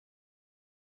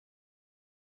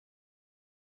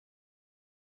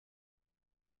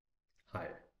Hi,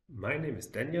 my name is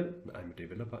Daniel and I'm a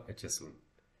developer at Yasoon.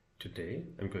 Today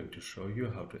I'm going to show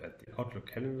you how to add the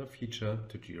Outlook calendar feature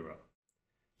to Jira.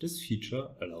 This feature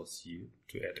allows you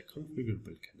to add a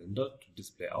configurable calendar to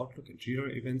display Outlook and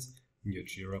Jira events in your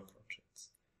Jira projects.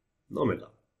 Normally,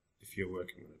 if you're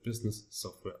working on a business,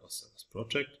 software or service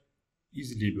project,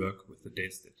 easily work with the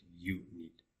dates that you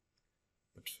need.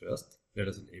 But first, let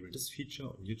us enable this feature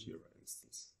on your Jira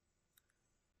instance.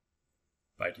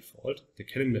 By default, the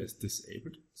calendar is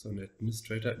disabled, so an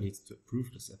administrator needs to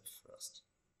approve this app first.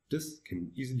 This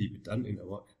can easily be done in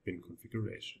our admin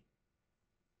configuration.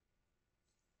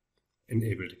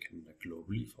 Enable the calendar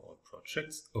globally for all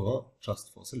projects or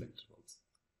just for selected ones.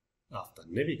 After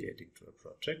navigating to a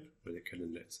project where the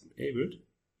calendar is enabled,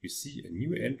 you see a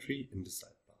new entry in the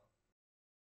sidebar.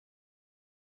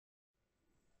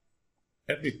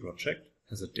 Every project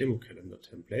has a demo calendar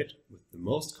template with the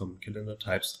most common calendar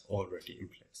types already in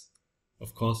place.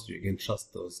 Of course, you can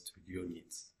adjust those to your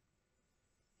needs.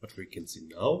 What we can see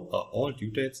now are all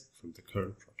due dates from the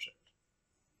current project.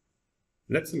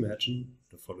 Let's imagine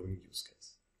the following use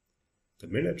case. The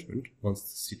management wants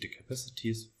to see the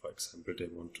capacities. For example, they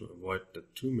want to avoid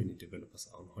that too many developers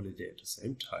are on holiday at the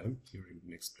same time during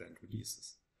the next planned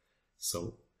releases.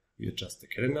 So, we adjust the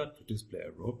calendar to display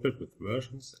a roadmap with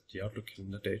versions and the Outlook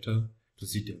calendar data to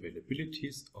see the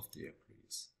availabilities of the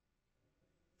employees.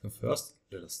 So first,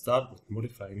 let us start with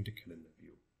modifying the calendar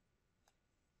view.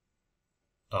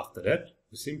 After that,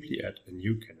 we simply add a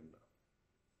new calendar.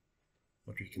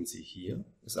 What we can see here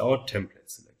is our template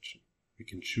selection. We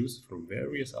can choose from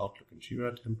various Outlook and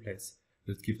Jira templates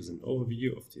that give us an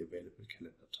overview of the available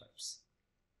calendar types.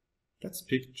 Let's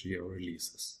pick Jira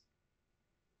releases.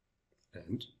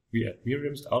 And we add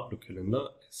Miriam's Outlook calendar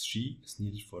as she is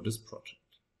needed for this project.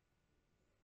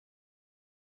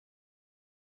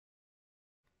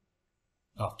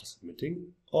 After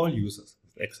submitting, all users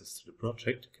with access to the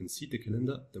project can see the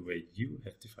calendar the way you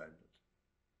have defined it.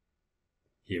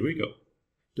 Here we go.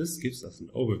 This gives us an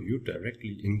overview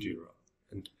directly in Jira.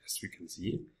 And as we can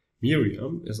see,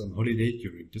 Miriam is on holiday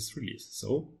during this release,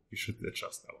 so we should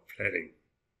adjust our planning.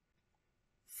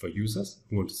 For users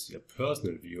who want to see a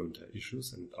personal view on their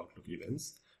issues and Outlook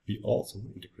events, we also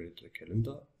integrated the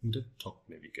calendar in the top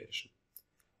navigation.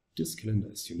 This calendar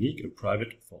is unique and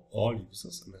private for all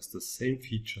users and has the same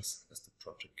features as the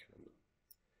project calendar.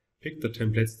 Pick the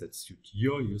templates that suit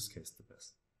your use case the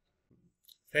best.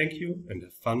 Thank you and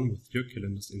have fun with your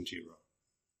calendars in Jira.